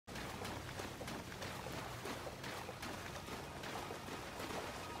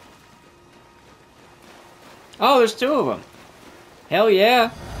Oh, there's two of them. Hell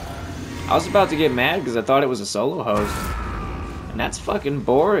yeah. I was about to get mad because I thought it was a solo host. And that's fucking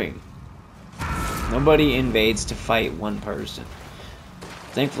boring. Nobody invades to fight one person.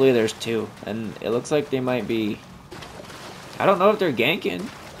 Thankfully there's two. And it looks like they might be... I don't know if they're ganking.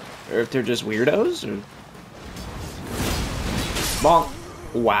 Or if they're just weirdos. Or... Bonk.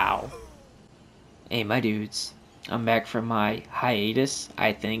 Wow. Hey, my dudes. I'm back from my hiatus,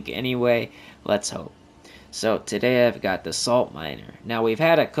 I think. Anyway, let's hope. So today I've got the Salt Miner. Now we've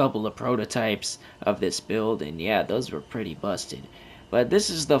had a couple of prototypes of this build, and yeah, those were pretty busted. But this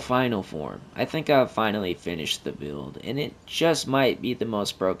is the final form. I think I've finally finished the build, and it just might be the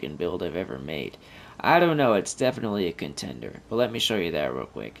most broken build I've ever made. I don't know, it's definitely a contender, but let me show you that real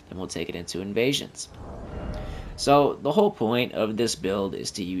quick, then we'll take it into Invasions. So, the whole point of this build is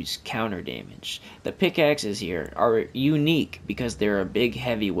to use counter damage. The pickaxes here are unique because they're a big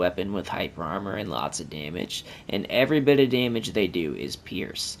heavy weapon with hyper armor and lots of damage, and every bit of damage they do is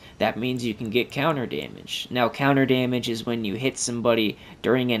pierce. That means you can get counter damage. Now, counter damage is when you hit somebody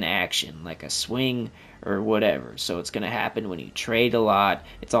during an action, like a swing or whatever. So it's going to happen when you trade a lot.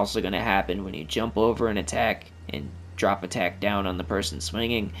 It's also going to happen when you jump over an attack and drop attack down on the person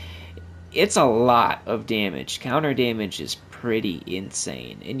swinging. It's a lot of damage. Counter damage is pretty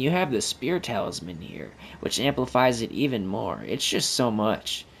insane. And you have the Spear Talisman here, which amplifies it even more. It's just so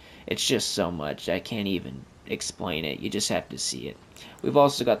much. It's just so much. I can't even explain it. You just have to see it. We've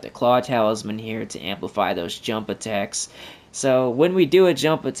also got the Claw Talisman here to amplify those jump attacks. So when we do a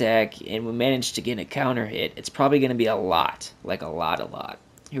jump attack and we manage to get a counter hit, it's probably going to be a lot. Like a lot.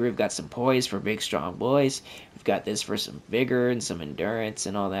 Here we've got some poise for big strong boys. We've got this for some vigor and some endurance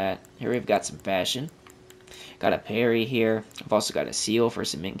and all that. Here we've got some fashion. Got a parry here. I've also got a seal for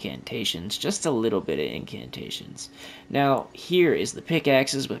some incantations. Just a little bit of incantations. Now, here is the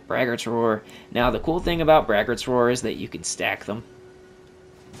pickaxes with Braggart's Roar. Now, the cool thing about Braggart's Roar is that you can stack them.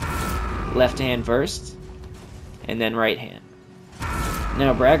 Left hand first, and then right hand.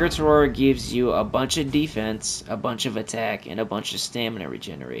 Now, Braggart's Roar gives you a bunch of defense, a bunch of attack, and a bunch of stamina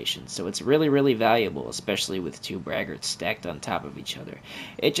regeneration. So it's really, really valuable, especially with two Braggarts stacked on top of each other.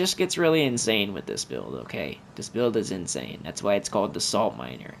 It just gets really insane with this build, okay? This build is insane. That's why it's called the Salt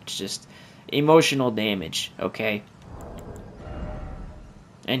Miner. It's just emotional damage, okay?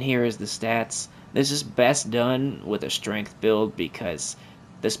 And here is the stats. This is best done with a strength build because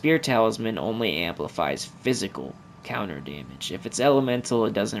the Spear Talisman only amplifies physical counter damage. If it's elemental,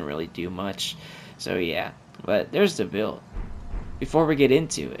 it doesn't really do much. So yeah, but there's the build. Before we get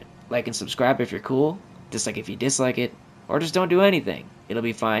into it, like and subscribe if you're cool, dislike if you dislike it, or just don't do anything. It'll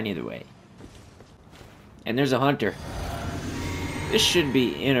be fine either way. And there's a hunter. This should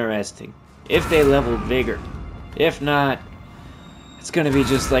be interesting if they level vigor. If not, it's gonna be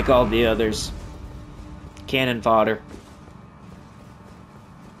just like all the others. Cannon fodder.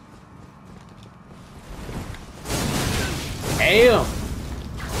 Damn!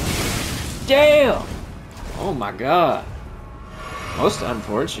 Damn! Oh my god. Most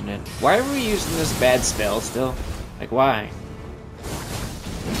unfortunate. Why are we using this bad spell still? Like, why?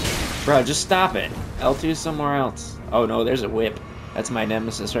 Bro, just stop it. L2 somewhere else. Oh no, there's a whip. That's my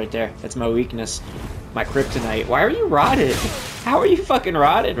nemesis right there. That's my weakness. My kryptonite. Why are you rotted? How are you fucking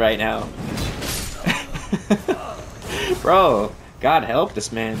rotted right now? Bro, God help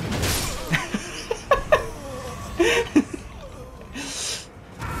this man.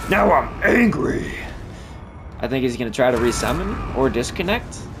 Now I'm angry. I think he's gonna try to resummon or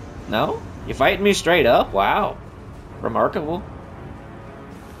disconnect. No? You fighting me straight up? Wow. Remarkable.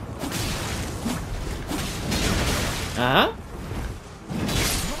 Uh-huh.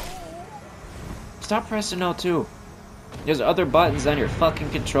 Stop pressing L2. There's other buttons on your fucking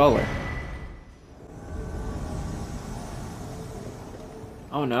controller.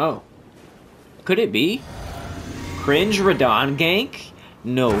 Oh no. Could it be? Cringe Radon gank?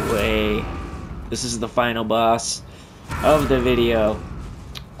 No way. This is the final boss of the video.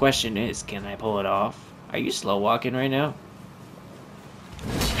 Question is, can I pull it off? Are you slow walking right now?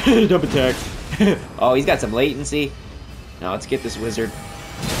 Double attack. Oh, he's got some latency. Now let's get this wizard.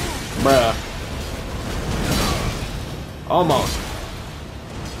 Bruh. Almost.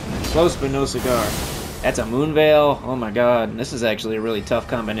 Close but no cigar. That's a moon veil. Oh my god. This is actually a really tough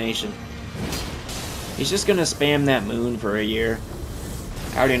combination. He's just gonna spam that moon for a year.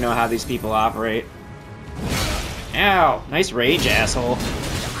 I already know how these people operate. Ow! Nice rage, asshole.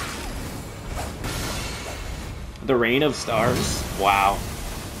 The Rain of Stars. Wow.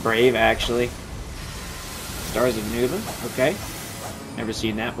 Brave, actually. Stars of Nuba. Okay. Never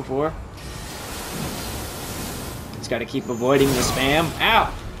seen that before. Just gotta keep avoiding the spam.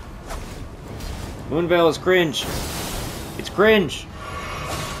 Ow! Moonveil is cringe. It's cringe.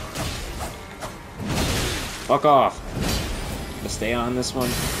 Fuck off. I'm gonna stay on this one.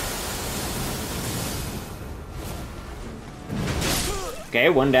 Okay,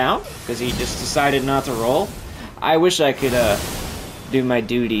 one down, because he just decided not to roll. I wish I could do my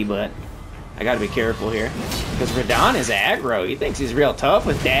duty, but I gotta be careful here. Because Radon is aggro. He thinks he's real tough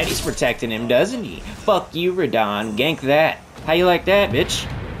with Daddy's protecting him, doesn't he? Fuck you, Radon. Gank that. How you like that, bitch?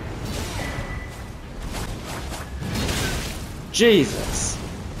 Jesus.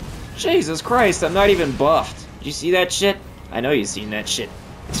 Jesus Christ, I'm not even buffed. Did you see that shit? I know you've seen that shit.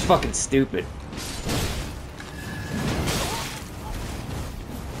 It's fucking stupid.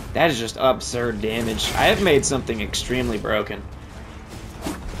 That is just absurd damage. I have made something extremely broken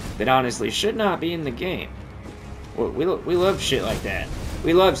that honestly should not be in the game. We love shit like that.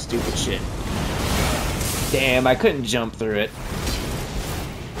 We love stupid shit. Damn, I couldn't jump through it.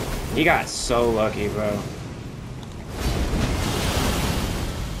 He got so lucky, bro.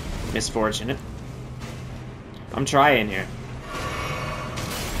 Misfortunate. I'm trying here.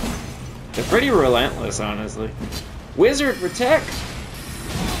 They're pretty relentless, honestly. Wizard, protect!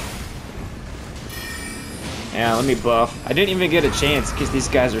 Yeah, let me buff. I didn't even get a chance because these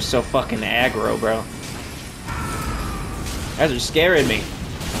guys are so fucking aggro, bro. You guys are scaring me.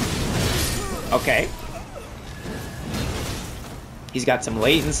 Okay. He's got some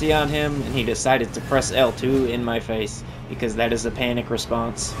latency on him, and he decided to press L2 in my face because that is a panic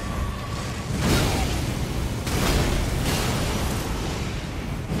response.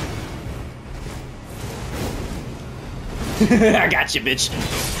 I got you, bitch.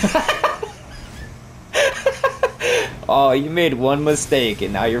 Oh, you made one mistake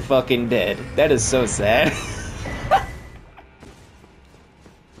and now you're fucking dead. That is so sad.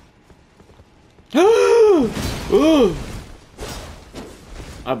 Ooh.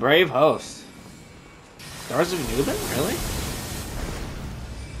 A brave host. Stars of Newman? Really?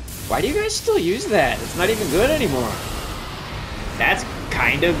 Why do you guys still use that? It's not even good anymore. That's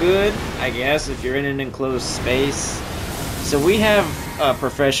kinda good, I guess, if you're in an enclosed space. So we have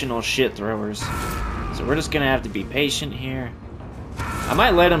professional shit throwers. So we're just gonna have to be patient here. I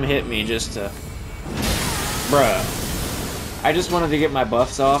might let him hit me just to... Bruh. I just wanted to get my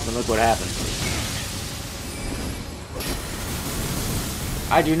buffs off and look what happened.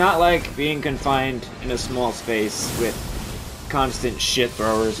 I do not like being confined in a small space with constant shit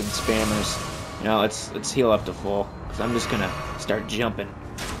throwers and spammers. You know, let's heal up to full. Because I'm just gonna start jumping.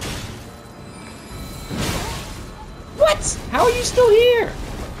 What? How are you still here?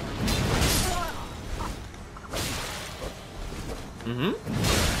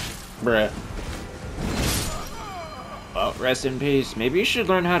 Bruh. Well, rest in peace. Maybe you should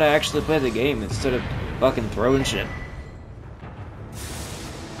learn how to actually play the game instead of fucking throwing shit.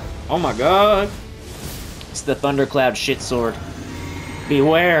 Oh my god. It's the Thundercloud shit sword.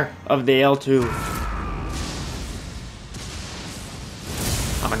 Beware of the L2.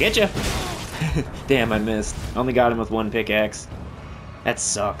 I'ma get you. Damn, I missed. Only got him with one pickaxe. That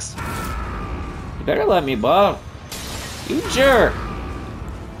sucks. You better let me buff. You jerk.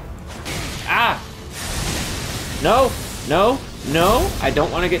 Ah! No, no, no. I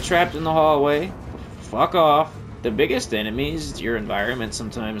don't want to get trapped in the hallway. Fuck off. The biggest enemy is your environment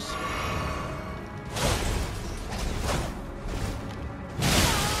sometimes.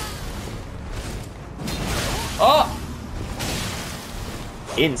 Oh!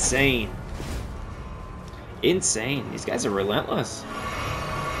 Insane. Insane. These guys are relentless.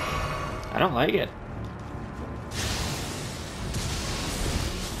 I don't like it.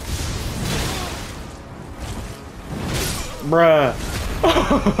 Bruh.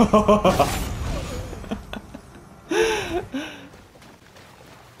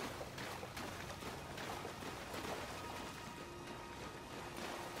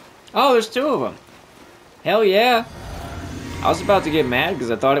 Oh, there's two of them. Hell yeah. I was about to get mad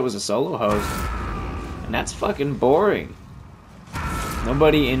because I thought it was a solo host. And that's fucking boring.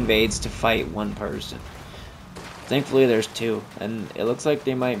 Nobody invades to fight one person. Thankfully there's two. And it looks like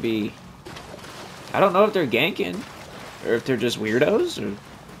they might be... I don't know if they're ganking. Or if they're just weirdos, or...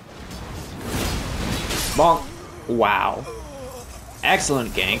 Bonk. Wow.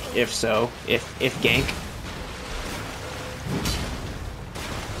 Excellent gank, if so. If gank.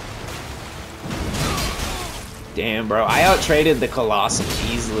 Damn, bro. I out-traded the Colossal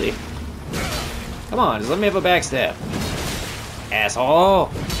easily. Come on, just let me have a backstab.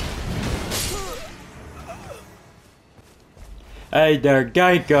 Asshole! Hey there,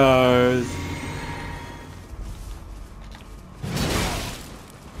 Geikos!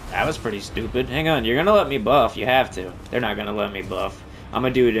 That was pretty stupid. Hang on, you're gonna let me buff. You have to. They're not gonna let me buff. I'm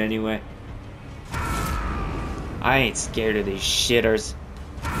gonna do it anyway. I ain't scared of these shitters.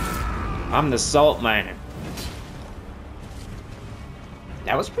 I'm the salt miner.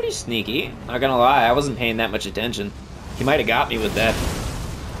 That was pretty sneaky. Not gonna lie, I wasn't paying that much attention. He might have got me with that.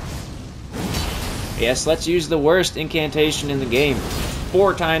 Yes, let's use the worst incantation in the game.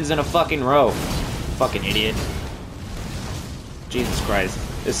 4 times in a fucking row. Fucking idiot. Jesus Christ.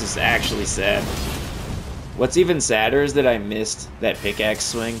 This is actually sad. What's even sadder is that I missed that pickaxe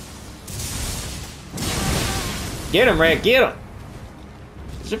swing. Get him, Rick, get him!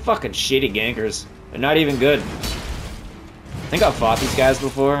 These are fucking shitty gankers. They're not even good. I think I've fought these guys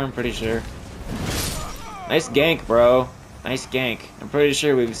before, I'm pretty sure. Nice gank, bro. Nice gank. I'm pretty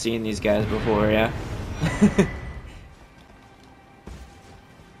sure we've seen these guys before, yeah?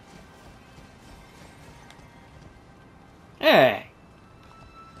 Hey!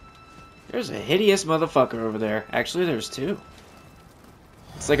 There's a hideous motherfucker over there. Actually, there's 2.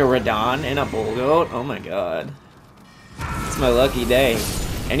 It's like a Radon and a bull goat. Oh my god. It's my lucky day.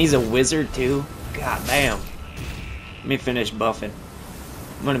 And he's a wizard too. God damn. Let me finish buffing.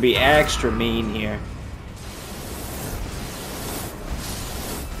 I'm gonna be extra mean here.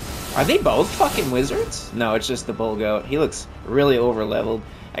 Are they both fucking wizards? No, it's just the bull goat. He looks really over leveled.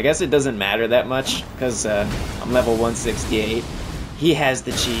 I guess it doesn't matter that much because I'm level 168. He has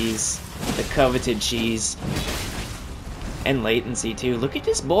the cheese. The coveted cheese. And latency too. Look at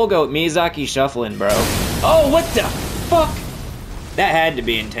this bull goat Miyazaki shuffling, bro. Oh, what the fuck? That had to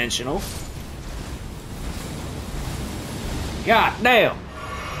be intentional. God damn.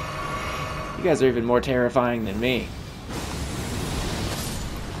 You guys are even more terrifying than me.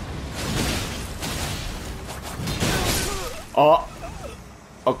 Oh.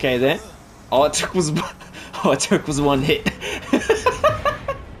 Okay then. All it took was one hit.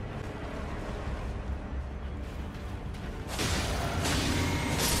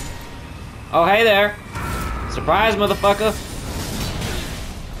 Oh, hey there. Surprise, motherfucker.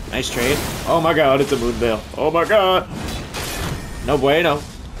 Nice trade. Oh my god, it's a moonveil. Oh my god. No bueno.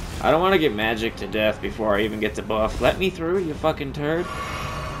 I don't want to get magic to death before I even get to buff. Let me through, you fucking turd.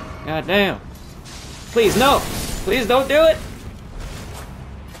 God damn. Please, no. Please don't do it.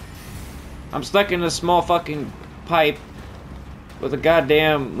 I'm stuck in a small fucking pipe with a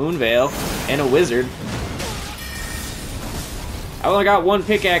goddamn moonveil and a wizard. I only got 1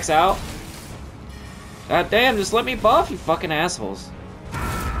 pickaxe out. God damn, just let me buff, you fucking assholes.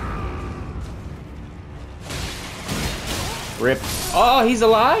 Rip. Oh, he's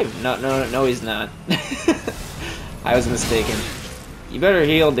alive! No, he's not. I was mistaken. You better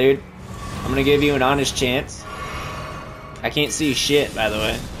heal, dude. I'm gonna give you an honest chance. I can't see shit, by the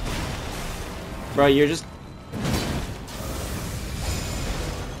way. Bro, you're just...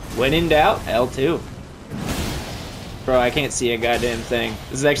 When in doubt, L2. Bro, I can't see a goddamn thing.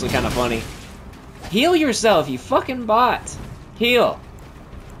 This is actually kind of funny. Heal yourself, you fucking bot. Heal.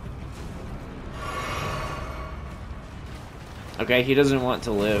 Okay, he doesn't want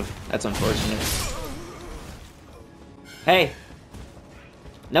to live. That's unfortunate. Hey.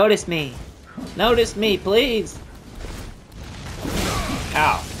 Notice me. Notice me, please.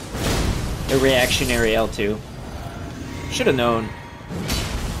 Ow. A reactionary L2. Should have known.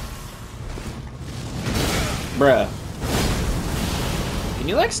 Bruh. Can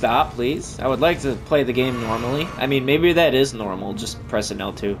you, like, stop, please? I would like to play the game normally. I mean, maybe that is normal, just press an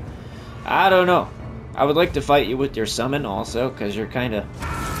L2. I don't know. I would like to fight you with your summon also, because you're kind of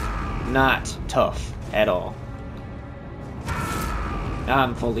not tough at all.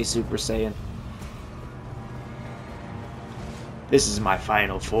 I'm fully Super Saiyan. This is my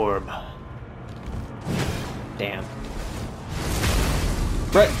final form. Damn.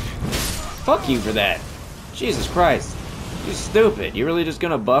 Brett, fuck you for that. Jesus Christ. You stupid. You really just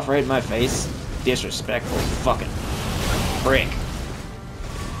gonna buff right in my face? Disrespectful fucking prick.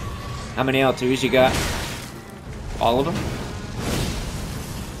 How many L2s you got? All of them?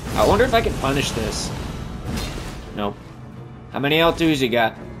 I wonder if I can punish this. Nope. How many L2s you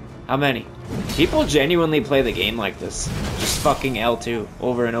got? How many? People genuinely play the game like this. Just fucking L2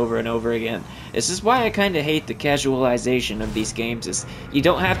 over and over and over again. This is why I kinda hate the casualization of these games, is you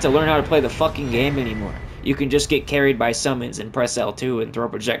don't have to learn how to play the fucking game anymore. You can just get carried by summons and press L2 and throw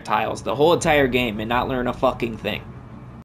projectiles the whole entire game and not learn a fucking thing.